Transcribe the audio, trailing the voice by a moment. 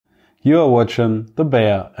You are watching The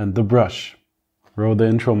Bear and the Brush. Roll the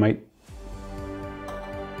intro, mate.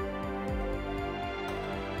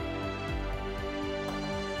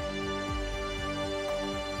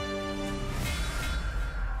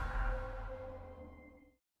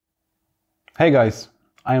 Hey guys,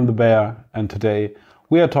 I am The Bear and today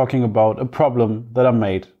we are talking about a problem that I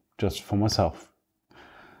made just for myself.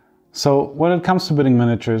 So when it comes to building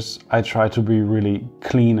miniatures, I try to be really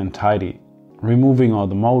clean and tidy, removing all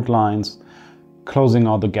the mold lines, closing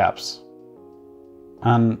all the gaps,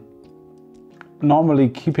 and normally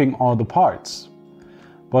keeping all the parts.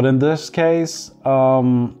 But in this case,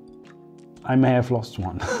 I may have lost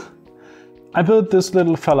one. I built this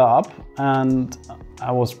little fella up and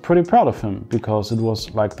I was pretty proud of him because it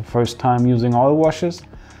was like the first time using oil washes,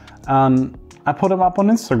 and I put him up on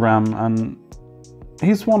Instagram and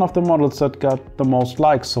he's one of the models that got the most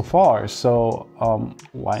likes so far, so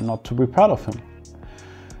why not to be proud of him?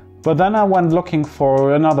 But then I went looking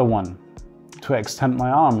for another one to extend my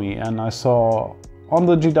army, and I saw on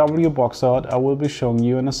the GW box art I will be showing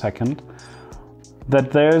you in a second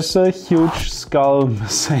that there's a huge skull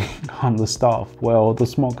missing on the staff where all the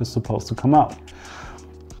smoke is supposed to come out.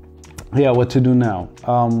 Yeah, what to do now?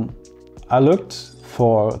 I looked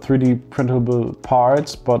for 3D printable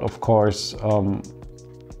parts, but of course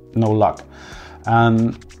no luck.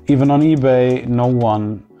 And even on eBay, no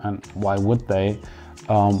one, and why would they,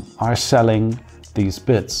 are selling these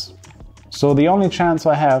bits. So the only chance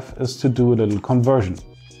I have is to do a little conversion.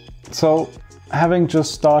 So having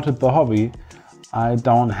just started the hobby, I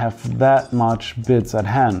don't have that much bits at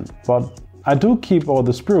hand, but I do keep all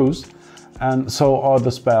the sprues and so all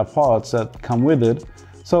the spare parts that come with it.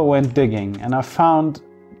 So I went digging and I found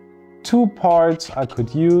two parts I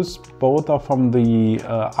could use. Both are from the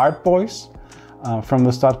Art Boys, from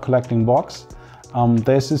the Start Collecting box.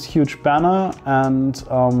 There's this huge banner, and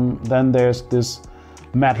then there's this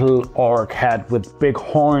metal orc head with big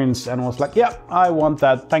horns, and I was like, yeah, I want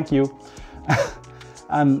that, thank you.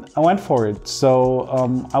 And I went for it. So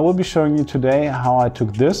I will be showing you today how I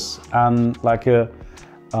took this and like a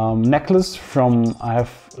necklace I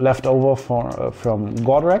have left over from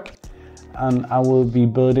Godrek, and I will be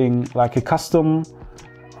building like a custom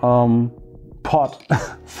pot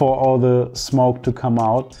for all the smoke to come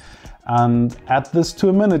out, and add this to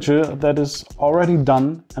a miniature that is already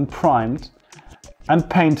done and primed and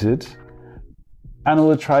painted, and I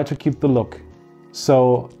will try to keep the look.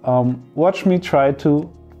 So watch me try to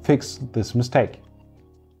fix this mistake.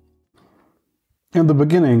 In the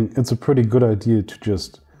beginning, it's a pretty good idea to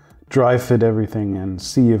just dry fit everything and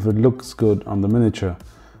see if it looks good on the miniature.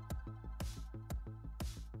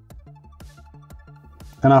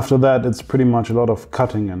 And after that, it's pretty much a lot of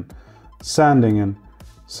cutting and sanding and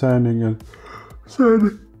sanding and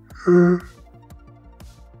sanding.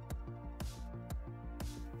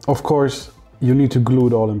 Of course, you need to glue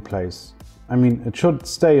it all in place. I mean, it should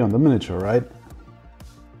stay on the miniature, right?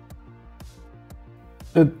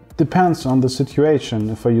 It depends on the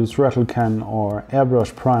situation if I use rattle can or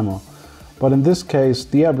airbrush primer. But in this case,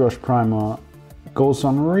 the airbrush primer goes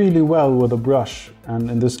on really well with a brush.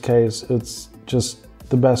 And in this case, it's just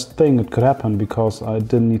the best thing that could happen because I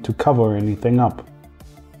didn't need to cover anything up.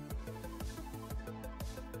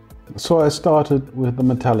 So I started with the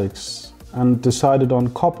metallics and decided on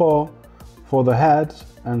copper for the head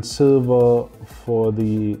and silver for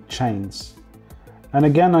the chains. And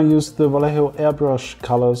again, I used the Vallejo airbrush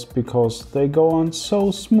colors because they go on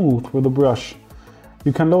so smooth with the brush.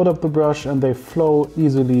 You can load up the brush and they flow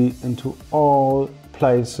easily into all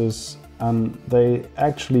places, and they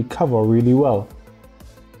actually cover really well.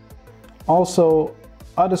 Also,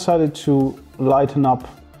 I decided to lighten up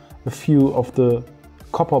a few of the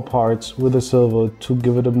copper parts with the silver to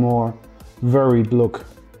give it a more varied look.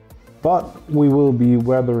 But we will be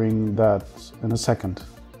weathering that in a second.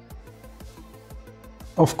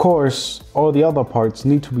 Of course, all the other parts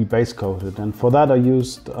need to be base coated, and for that I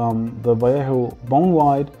used the Vallejo Bone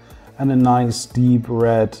White and a nice deep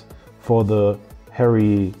red for the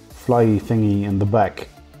hairy fly thingy in the back.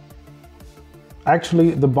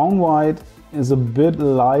 Actually, the Bone White is a bit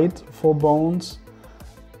light for bones,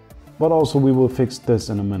 but also we will fix this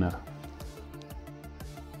in a minute.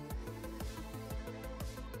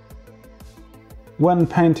 When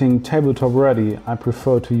painting tabletop ready, I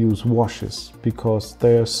prefer to use washes because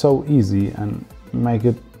they are so easy and make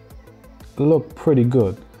it look pretty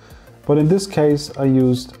good. But in this case, I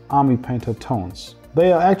used Army Painter tones.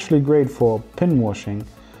 They are actually great for pin washing,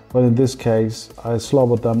 but in this case, I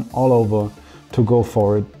slobbered them all over to go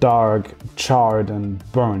for a dark, charred and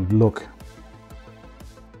burned look.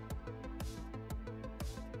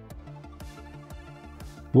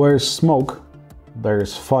 Where's smoke,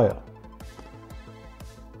 there's fire.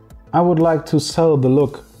 I would like to sell the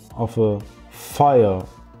look of a fire,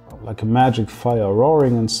 like a magic fire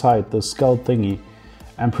roaring inside the skull thingy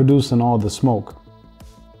and producing all the smoke.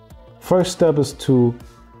 First step is to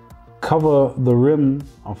cover the rim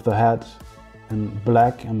of the head in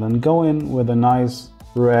black and then go in with a nice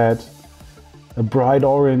red, a bright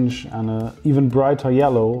orange and an even brighter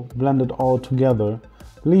yellow, blend it all together,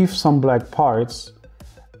 leave some black parts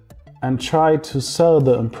and try to sell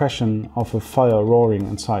the impression of a fire roaring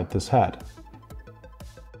inside this head.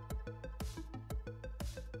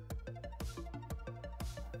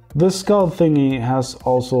 This skull thingy has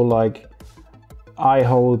also like eye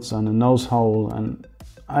holes and a nose hole, and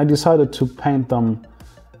I decided to paint them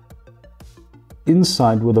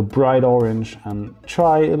inside with a bright orange and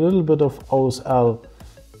try a little bit of OSL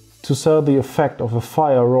to sell the effect of a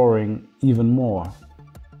fire roaring even more.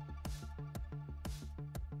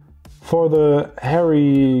 For the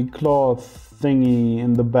hairy claw thingy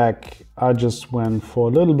in the back, I just went for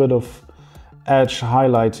a little bit of edge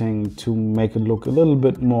highlighting to make it look a little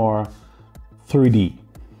bit more 3D.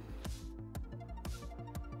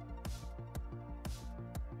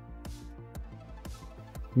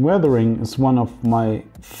 Weathering is one of my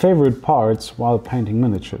favorite parts while painting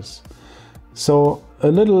miniatures. So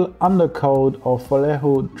a little undercoat of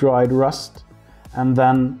Vallejo dried rust and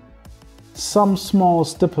then some small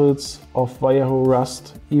stipples of Vallejo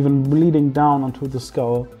rust, even bleeding down onto the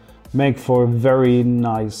skull, make for a very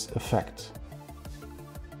nice effect.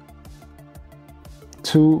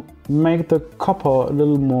 To make the copper a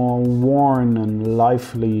little more worn and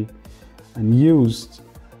lively and used,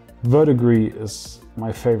 verdigris is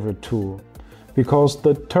my favorite tool, because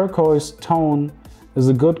the turquoise tone is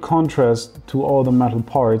a good contrast to all the metal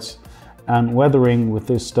parts, and weathering with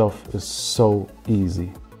this stuff is so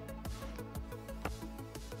easy.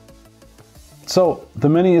 So the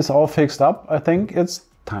mini is all fixed up. I think it's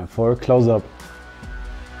time for a close-up.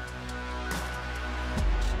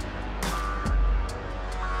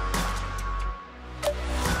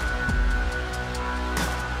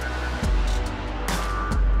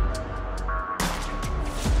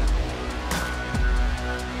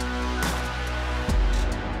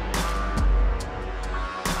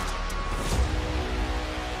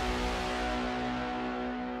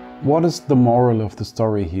 What is the moral of the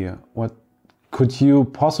story here? What could you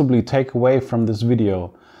possibly take away from this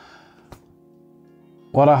video?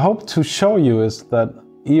 What I hope to show you is that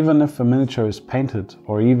even if a miniature is painted,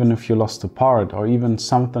 or even if you lost a part, or even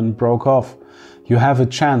something broke off, you have a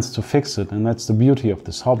chance to fix it, and that's the beauty of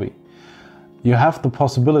this hobby. You have the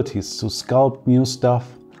possibilities to sculpt new stuff.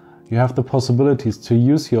 You have the possibilities to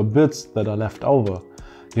use your bits that are left over.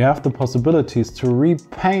 You have the possibilities to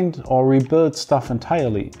repaint or rebuild stuff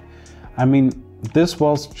entirely. I mean, this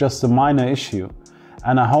was just a minor issue,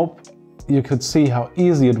 and I hope you could see how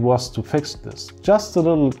easy it was to fix this. Just a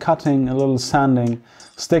little cutting, a little sanding,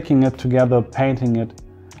 sticking it together, painting it.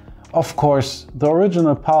 Of course, the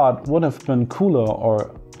original part would have been cooler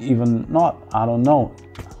or even not, I don't know.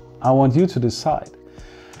 I want you to decide.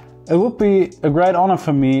 It would be a great honor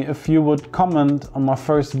for me if you would comment on my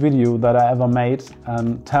first video that I ever made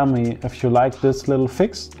and tell me if you like this little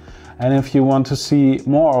fix and if you want to see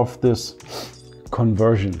more of this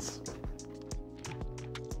conversions.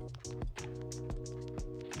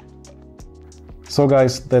 So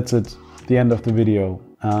guys, that's it, the end of the video,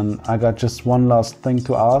 and I got just one last thing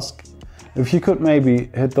to ask. If you could maybe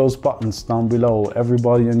hit those buttons down below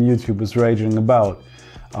everybody on YouTube is raging about,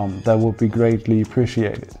 that would be greatly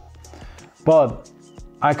appreciated. But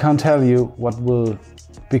I can't tell you what will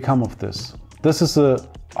become of this. This is a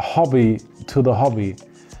hobby to the hobby,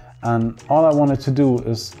 and all I wanted to do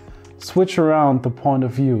is switch around the point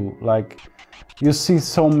of view. Like, you see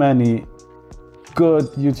so many good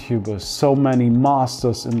YouTubers, so many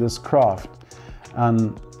masters in this craft,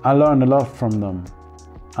 and I learned a lot from them,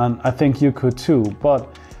 and I think you could too.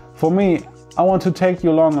 But for me, I want to take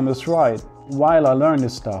you along on this ride while I learn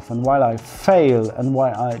this stuff, and while I fail, and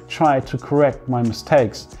while I try to correct my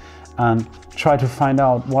mistakes and try to find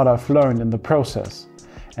out what I've learned in the process.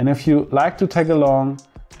 And if you like to tag along,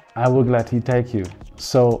 I will gladly take you.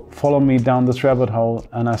 So follow me down this rabbit hole,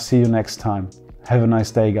 and I'll see you next time. Have a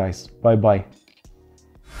nice day, guys. Bye bye.